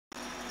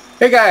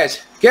Hey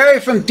guys, Gary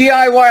from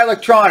DIY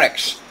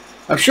Electronics.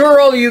 I'm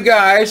sure all of you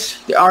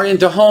guys that are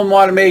into home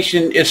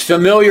automation is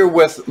familiar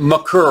with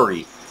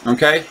Merkury,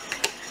 okay?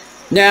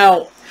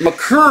 Now,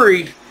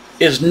 Merkury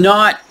is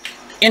not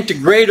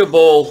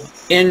integratable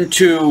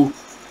into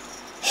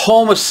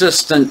Home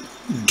Assistant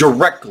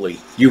directly.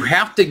 You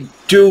have to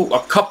do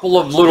a couple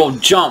of little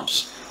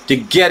jumps to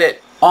get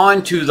it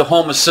onto the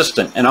Home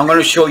Assistant, and I'm going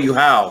to show you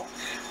how.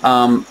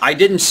 I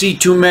didn't see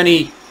too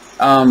many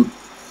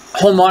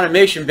home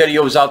automation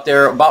videos out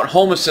there about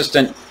Home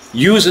Assistant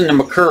using the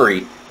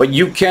Merkury, but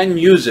you can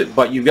use it,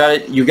 but you got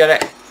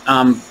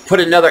to put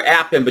another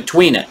app in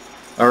between it.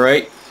 All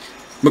right,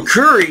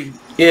 Merkury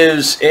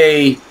is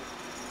a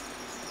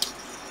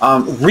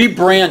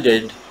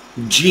rebranded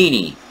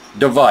Genie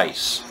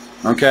device.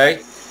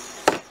 Okay,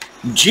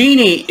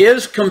 Genie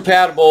is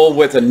compatible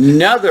with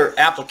another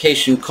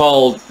application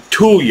called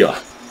Tuya.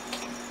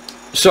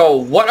 So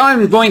what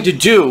I'm going to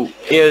do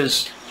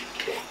is,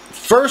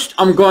 first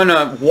I'm going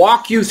to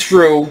walk you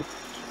through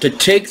to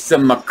take the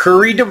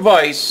Merkury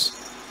device,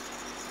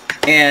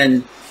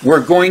 and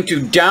we're going to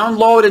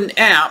download an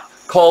app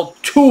called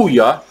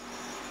Tuya,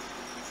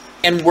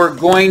 and we're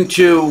going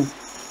to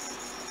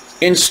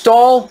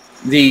install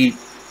the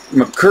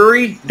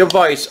Merkury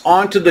device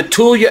onto the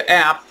Tuya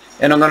app,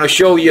 and I'm going to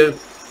show you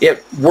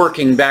it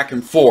working back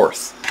and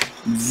forth.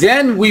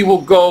 Then we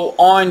will go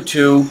on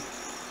to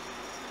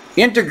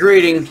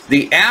integrating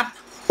the app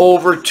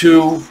over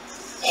to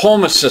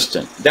Home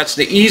Assistant. That's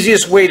the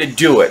easiest way to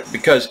do it,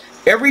 because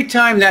every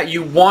time that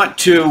you want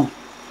to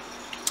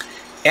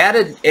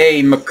add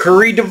a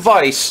Merkury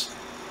device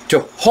to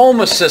Home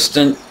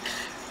Assistant,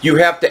 you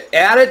have to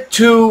add it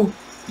to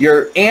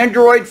your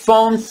Android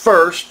phone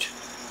first.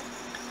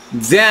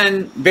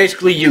 Then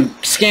basically you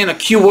scan a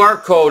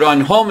QR code on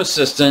Home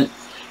Assistant,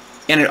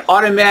 and it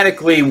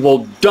automatically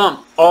will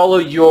dump all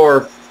of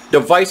your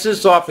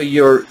devices off of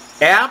your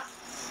app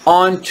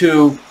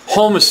onto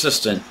Home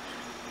Assistant.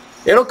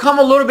 It'll come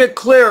a little bit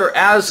clearer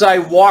as I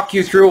walk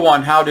you through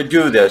on how to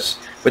do this,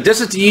 but this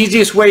is the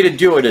easiest way to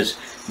do it. Is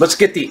let's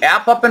get the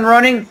app up and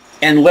running,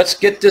 and let's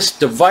get this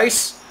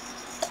device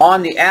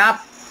on the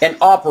app and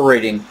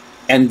operating,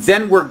 and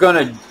then we're going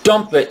to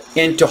dump it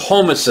into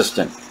Home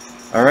Assistant.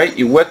 All right,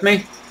 you with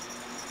me?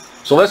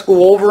 So let's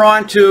go over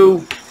on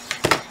to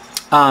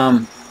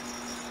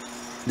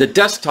the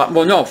desktop.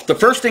 Well, no, the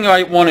first thing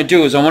I want to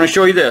do is I want to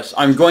show you this.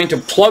 I'm going to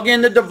plug in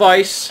the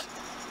device,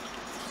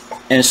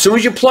 and as soon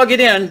as you plug it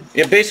in,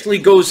 it basically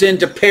goes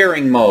into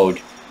pairing mode.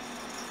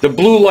 The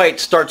blue light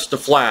starts to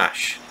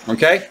flash.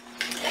 Okay,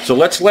 so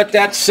let's let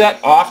that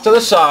set off to the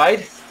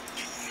side,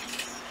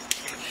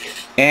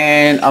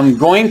 and I'm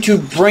going to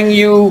bring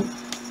you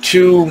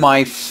to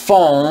my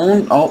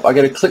phone. Oh, I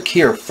got to click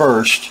here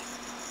first,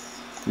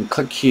 and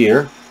click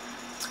here.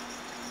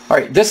 All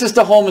right, this is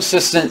the Home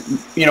Assistant,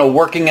 you know,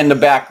 working in the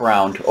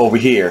background over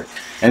here,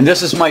 and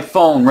this is my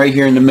phone right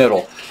here in the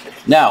middle.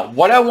 Now,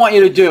 what I want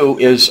you to do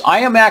is, I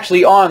am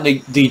actually on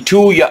the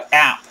Tuya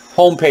app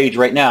homepage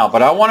right now,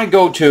 but I want to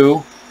go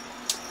to,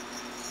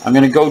 I'm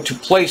going to go to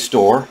Play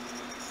Store,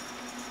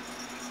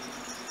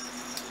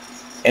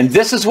 and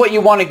this is what you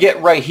want to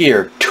get right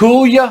here,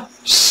 Tuya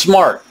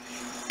Smart,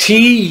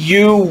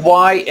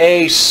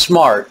 T-U-Y-A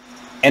Smart,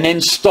 and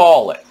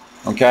install it.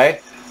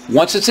 Okay,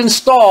 once it's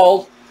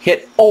installed,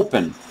 hit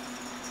open.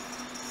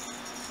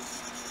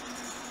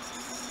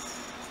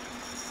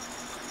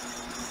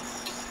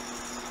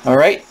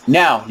 Alright,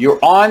 now you're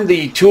on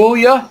the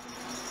Tuya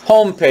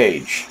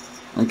homepage.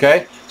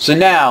 Okay, so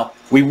now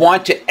we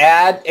want to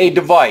add a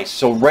device.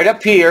 So right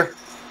up here,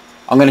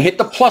 I'm going to hit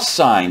the plus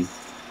sign.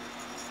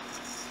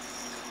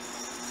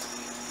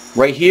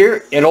 Right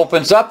here, it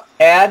opens up,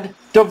 add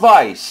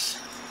device.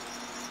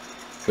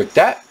 Click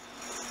that.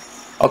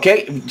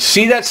 Okay,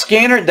 see that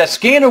scanner? That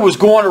scanner was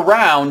going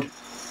around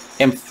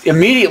and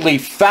immediately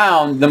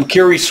found the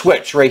Merkury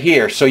switch right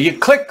here. So you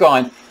click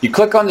on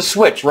the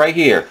switch right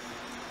here.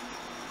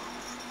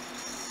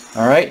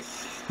 All right.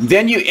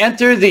 Then you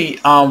enter the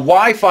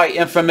Wi-Fi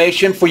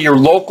information for your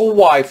local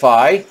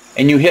Wi-Fi,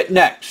 and you hit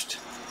next.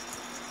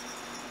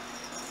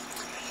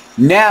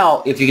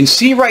 Now, if you can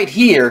see right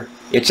here,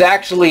 it's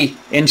actually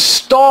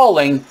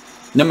installing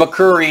the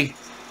Merkury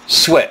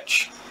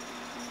switch.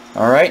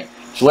 All right.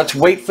 So let's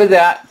wait for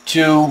that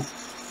to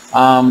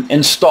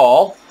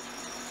install.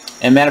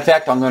 And matter of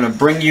fact, I'm going to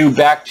bring you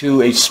back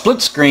to a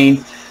split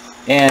screen,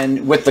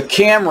 and with the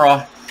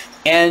camera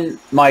and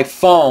my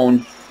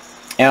phone,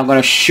 and I'm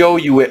going to show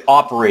you it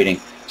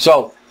operating.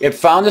 So it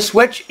found the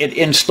switch, it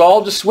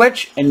installed the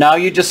switch, and now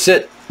you just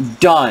hit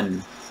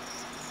done.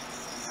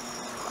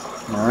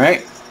 All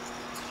right.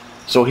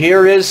 So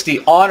here is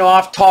the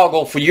on-off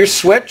toggle for your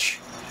switch,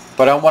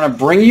 but I want to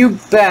bring you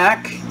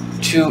back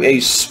to a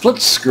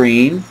split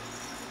screen.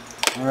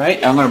 All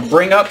right, I'm going to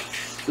bring up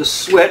the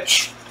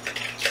switch,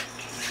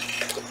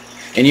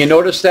 and you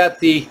notice that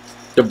the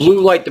blue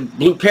light, the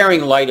blue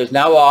pairing light, is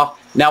now off.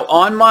 Now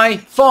on my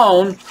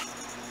phone,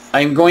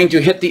 I'm going to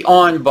hit the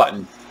on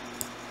button.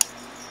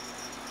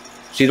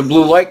 See, the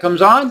blue light comes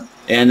on,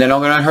 and then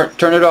I'm going to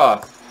turn it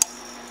off.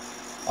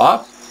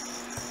 Off.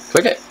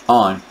 Click it.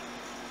 On.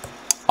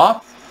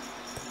 Off.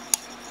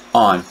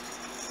 On.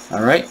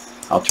 All right.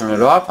 I'll turn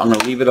it off. I'm going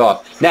to leave it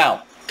off.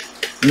 Now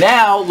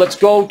let's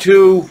go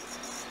to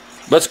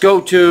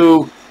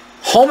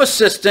Home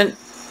Assistant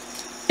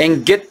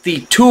and get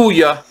the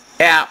Tuya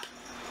app,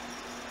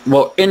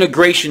 well,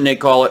 integration they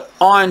call it,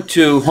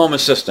 onto Home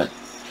Assistant.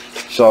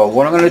 So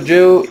what I'm going to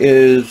do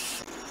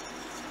is,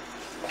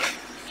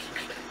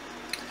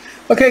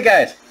 okay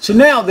guys, so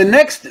now the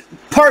next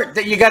part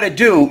that you got to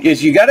do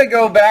is you got to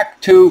go back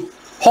to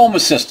Home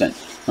Assistant,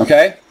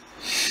 okay?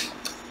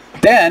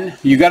 Then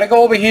you got to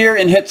go over here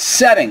and hit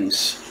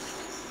Settings.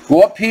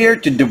 Go up here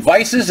to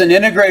Devices and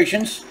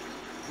Integrations.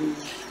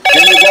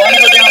 Then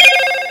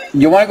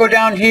you want to go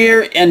down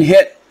here and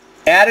hit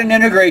Add an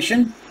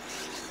Integration.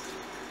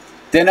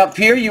 Then up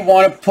here you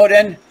want to put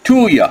in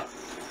Tuya.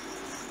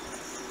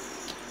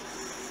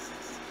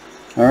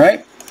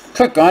 Alright,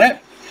 click on it.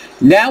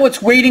 Now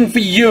it's waiting for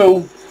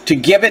you to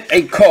give it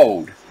a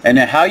code. And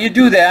then how you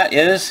do that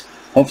is,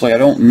 hopefully I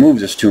don't move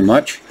this too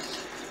much,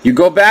 you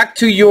go back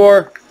to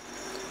your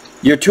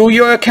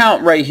Tuya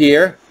account right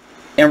here,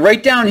 and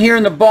right down here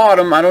in the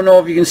bottom, I don't know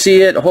if you can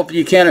see it, hopefully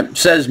you can, it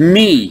says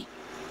Me.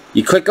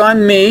 You click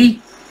on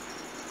Me,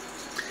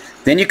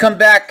 then you come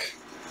back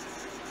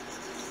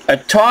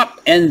at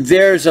top and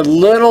there's a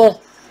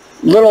little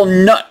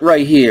nut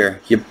right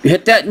here. You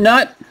hit that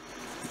nut.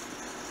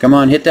 Come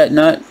on, hit that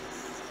nut.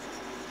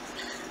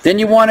 Then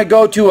you want to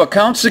go to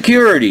Account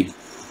Security.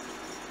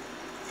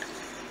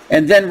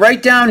 And then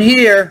right down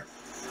here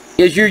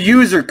is your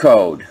user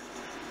code.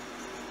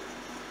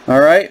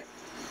 Alright?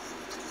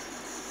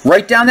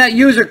 Write down that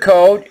user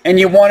code and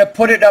you want to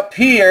put it up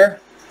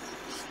here.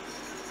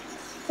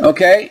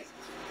 Okay?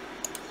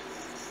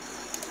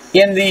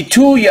 In the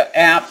Tuya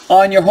app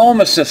on your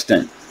Home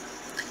Assistant.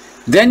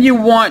 Then you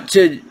want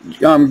to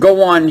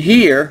go on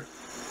here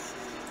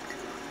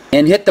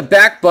and hit the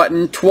back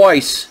button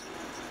twice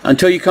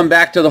until you come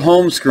back to the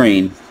home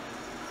screen.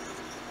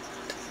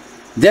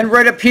 Then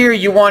right up here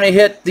you want to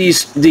hit the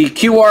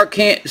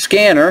QR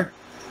scanner.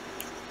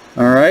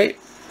 Alright?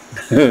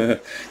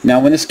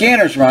 Now when the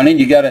scanner's running,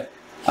 you got to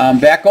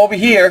back over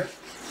here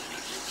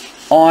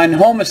on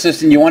Home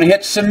Assistant, you want to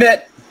hit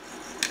Submit,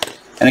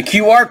 and a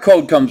QR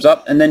code comes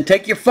up, and then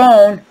take your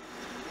phone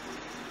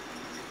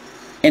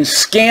and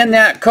scan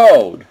that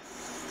code.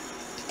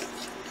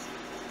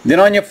 Then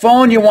on your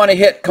phone you want to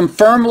hit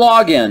Confirm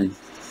Login.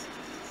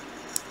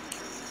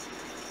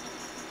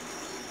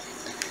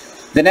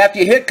 Then after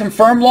you hit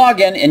Confirm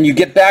Login and you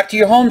get back to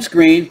your home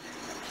screen,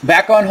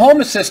 back on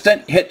Home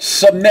Assistant, hit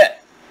Submit.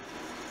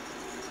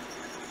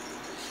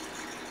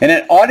 And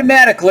it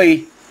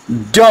automatically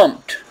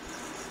dumped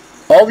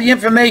all the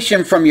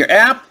information from your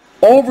app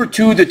over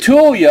to the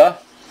Tuya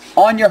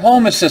on your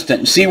Home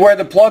Assistant. See where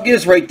the plug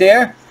is right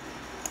there?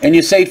 And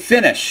you say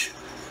Finish.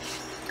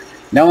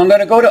 Now I'm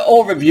going to go to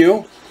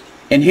Overview,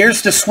 and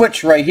here's the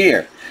switch right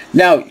here.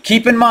 Now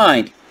keep in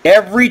mind,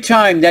 every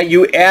time that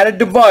you add a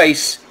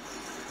device,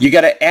 you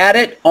got to add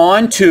it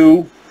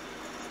onto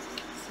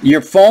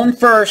your phone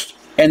first,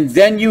 and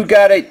then you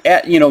got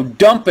to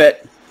dump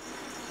it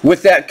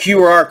with that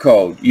QR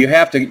code. You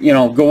have to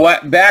go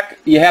back.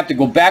 You have to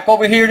go back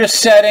over here to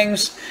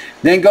Settings,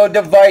 then go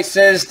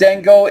Devices,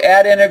 then go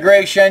Add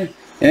Integration, and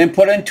then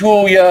put in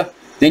Tuya.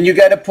 Then you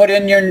got to put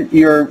in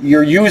your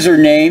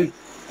username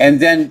and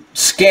then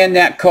scan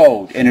that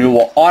code, and it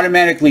will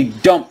automatically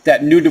dump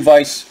that new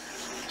device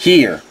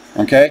here.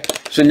 Okay,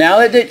 so now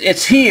that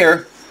it's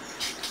here,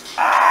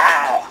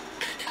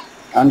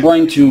 I'm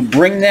going to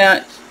bring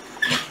that.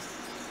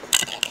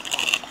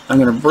 I'm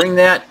going to bring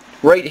that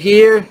right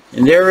here,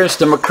 and there is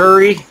the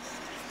Merkury.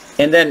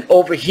 And then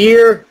over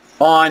here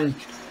on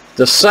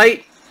the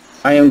site,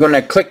 I am going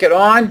to click it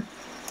on.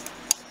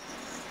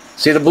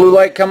 See the blue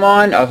light come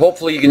on?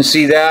 Hopefully you can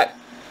see that.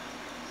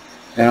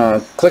 And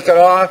I'll click it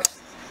off,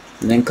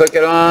 and then click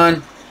it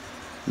on,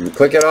 and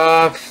click it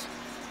off.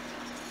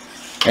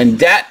 And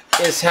that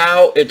is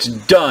how it's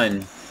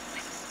done.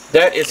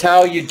 That is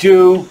how you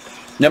do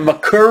the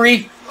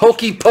Merkury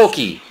Hokey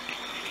Pokey.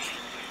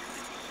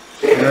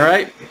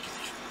 Alright?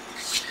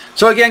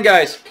 So again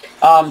guys,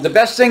 the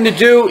best thing to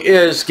do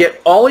is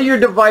get all of your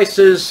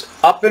devices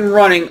up and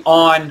running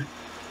on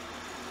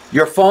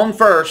your phone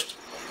first,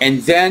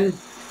 and then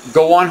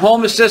go on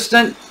Home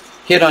Assistant,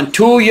 hit on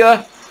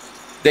Tuya,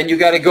 then you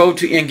got to go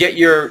to and get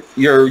your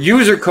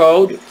user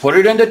code, put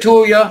it into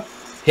Tuya,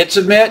 hit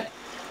Submit,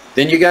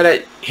 then you got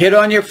to hit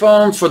on your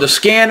phone for the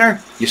scanner,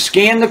 you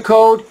scan the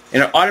code,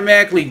 and it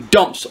automatically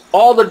dumps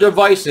all the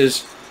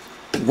devices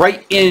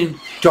right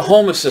into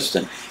Home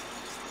Assistant.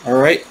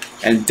 Alright?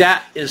 And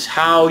that is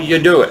how you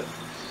do it.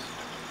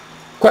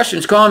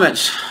 Questions,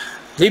 comments,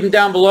 leave them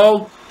down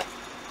below.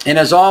 And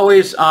as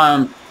always,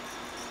 I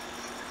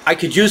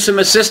could use some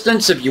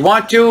assistance if you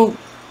want to.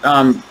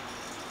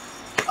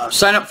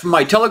 Sign up for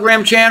my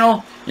Telegram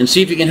channel and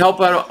see if you can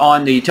help out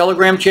on the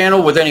Telegram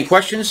channel with any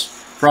questions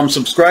from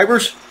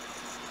subscribers.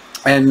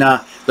 And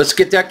let's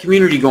get that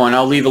community going.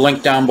 I'll leave a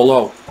link down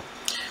below.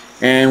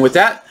 And with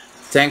that,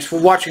 thanks for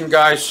watching,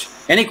 guys.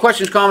 Any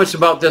questions, comments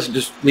about this,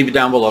 just leave it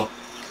down below.